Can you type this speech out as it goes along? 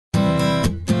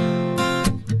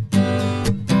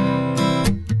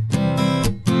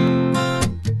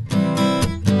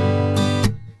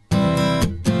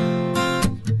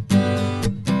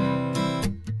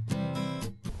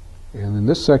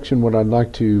this section, what I'd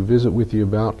like to visit with you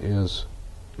about is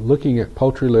looking at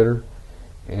poultry litter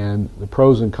and the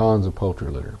pros and cons of poultry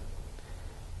litter.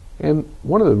 And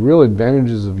one of the real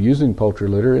advantages of using poultry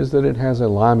litter is that it has a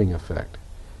liming effect.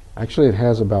 Actually, it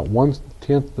has about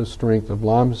 1/10 the strength of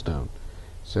limestone.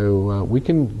 So we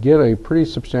can get a pretty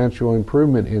substantial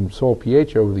improvement in soil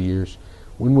pH over the years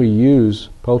when we use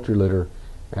poultry litter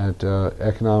at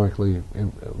economically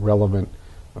relevant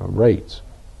rates.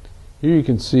 Here you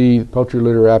can see poultry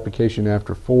litter application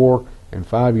after 4 and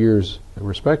 5 years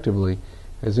respectively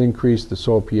has increased the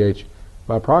soil pH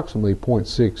by approximately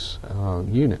 0.6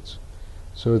 units.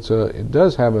 So it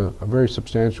does have a very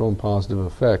substantial and positive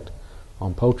effect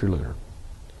on poultry litter.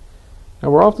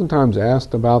 Now, we're oftentimes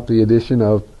asked about the addition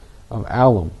of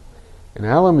alum. And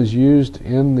alum is used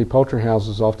in the poultry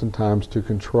houses oftentimes to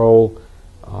control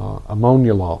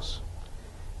ammonia loss.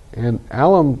 And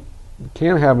alum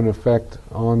can have an effect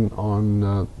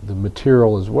on the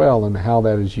material as well and how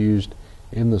that is used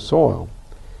in the soil.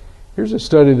 Here's a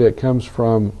study that comes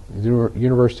from the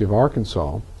University of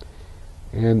Arkansas.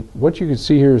 And what you can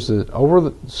see here is that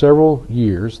over several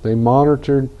years, they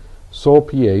monitored soil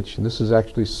pH, and this is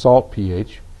actually salt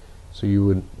pH. So you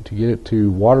would, to get it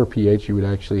to water pH, you would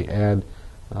actually add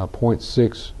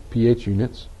 0.6 pH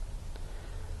units.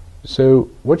 So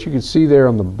what you can see there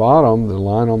on the bottom, the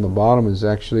line on the bottom is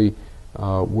actually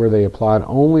where they applied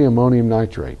only ammonium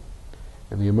nitrate.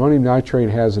 And the ammonium nitrate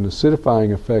has an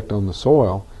acidifying effect on the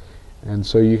soil. And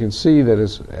so you can see that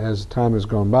as time has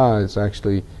gone by, it's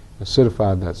actually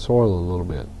acidified that soil a little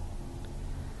bit.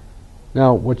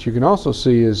 Now, what you can also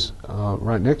see is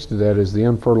right next to that is the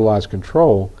unfertilized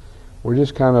control. We're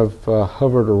just kind of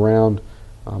hovered around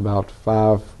about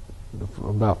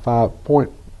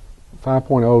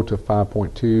 5.0 to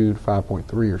 5.2 to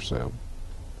 5.3 or so.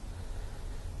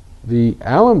 The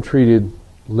alum-treated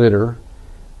litter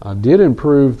did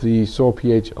improve the soil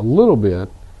pH a little bit,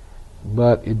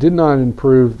 but it did not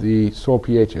improve the soil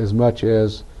pH as much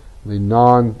as the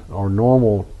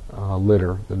normal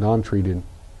litter, the non-treated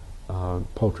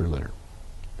poultry litter.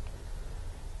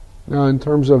 Now, in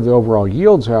terms of the overall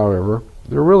yields, however,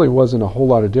 there really wasn't a whole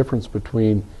lot of difference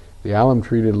between the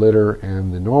alum-treated litter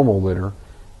and the normal litter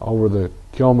over the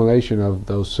culmination of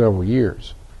those several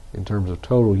years in terms of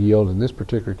total yield. In this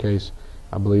particular case,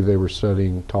 I believe they were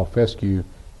studying tall fescue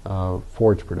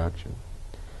forage production.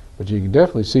 But you can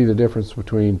definitely see the difference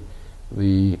between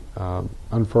the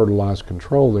unfertilized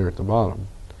control there at the bottom.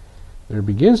 There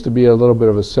begins to be a little bit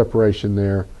of a separation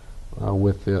there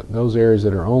with those areas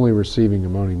that are only receiving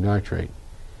ammonium nitrate.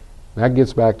 That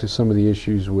gets back to some of the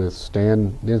issues with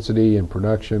stand density and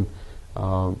production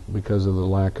because of the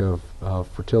lack of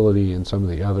fertility and some of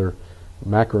the other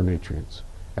macronutrients,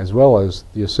 as well as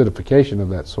the acidification of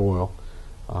that soil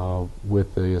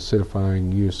with the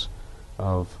acidifying use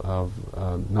of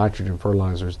nitrogen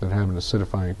fertilizers that have an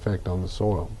acidifying effect on the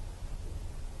soil.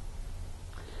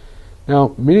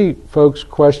 Now, many folks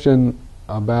question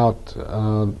about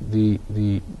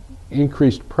the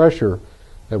increased pressure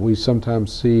that we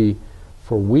sometimes see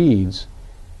for weeds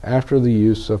after the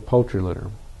use of poultry litter.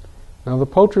 Now, the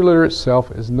poultry litter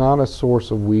itself is not a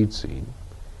source of weed seed.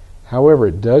 However,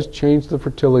 it does change the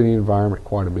fertility environment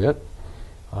quite a bit.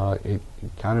 It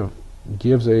kind of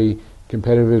gives a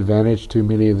competitive advantage to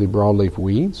many of the broadleaf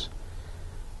weeds,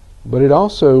 but it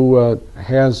also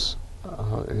has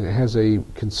a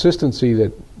consistency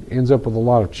that ends up with a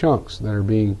lot of chunks that are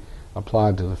being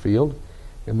applied to the field,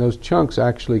 and those chunks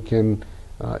actually can,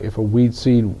 if a weed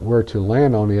seed were to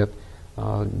land on it,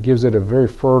 gives it a very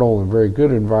fertile and very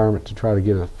good environment to try to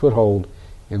get a foothold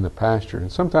in the pasture.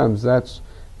 And sometimes that's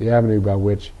the avenue by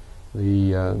which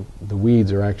the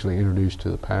weeds are actually introduced to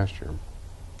the pasture.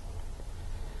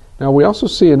 Now, we also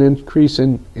see an increase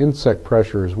in insect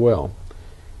pressure as well.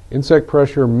 Insect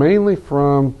pressure mainly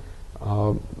from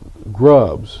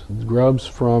grubs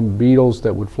from beetles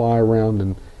that would fly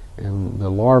around, and the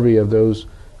larvae of those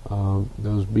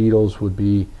beetles would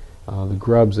be the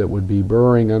grubs that would be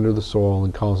burrowing under the soil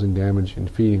and causing damage and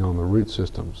feeding on the root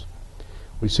systems.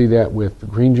 We see that with the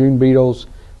green June beetles.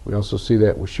 We also see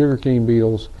that with sugarcane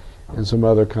beetles and some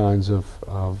other kinds of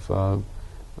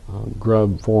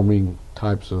grub-forming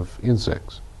types of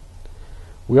insects.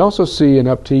 We also see an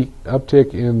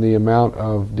uptick in the amount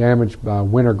of damage by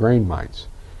winter grain mites.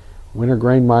 Winter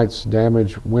grain mites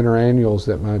damage winter annuals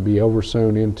that might be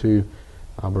oversown into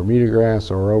Bermuda grass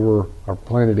or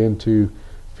planted into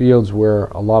fields where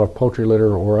a lot of poultry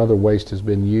litter or other waste has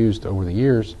been used over the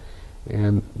years.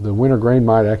 And the winter grain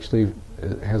mite actually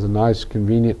has a nice,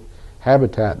 convenient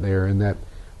habitat there in that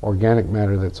organic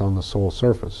matter that's on the soil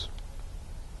surface.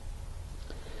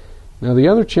 Now the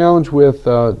other challenge with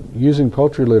using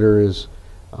poultry litter is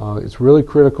it's really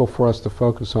critical for us to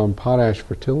focus on potash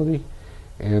fertility,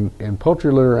 and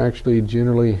poultry litter actually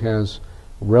generally has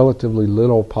relatively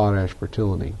little potash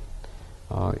fertility.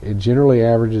 It generally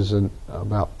averages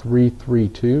about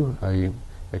 3:3:2, a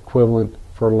equivalent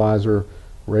fertilizer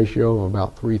ratio of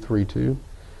about 3:3:2,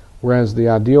 whereas the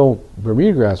ideal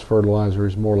Bermuda grass fertilizer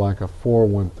is more like a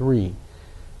 4:1:3.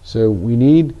 So we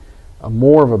need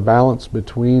more of a balance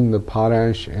between the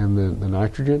potash and the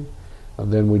nitrogen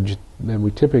than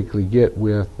we typically get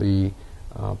with the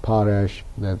potash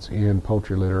that's in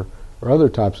poultry litter or other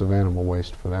types of animal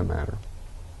waste for that matter.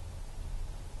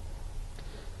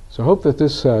 So I hope that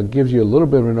this gives you a little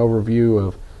bit of an overview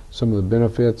of some of the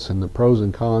benefits and the pros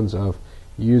and cons of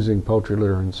using poultry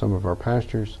litter in some of our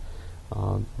pastures.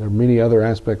 There are many other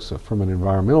aspects from an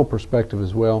environmental perspective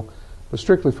as well, but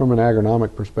strictly from an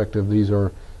agronomic perspective, these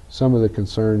are some of the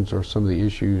concerns or some of the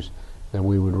issues that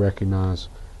we would recognize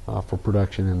for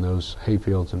production in those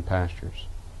hayfields and pastures.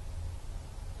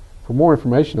 For more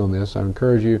information on this, I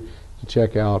encourage you to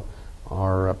check out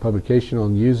our publication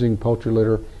on using poultry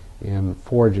litter in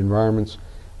forage environments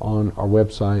on our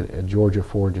website at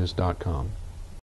georgiaforages.com.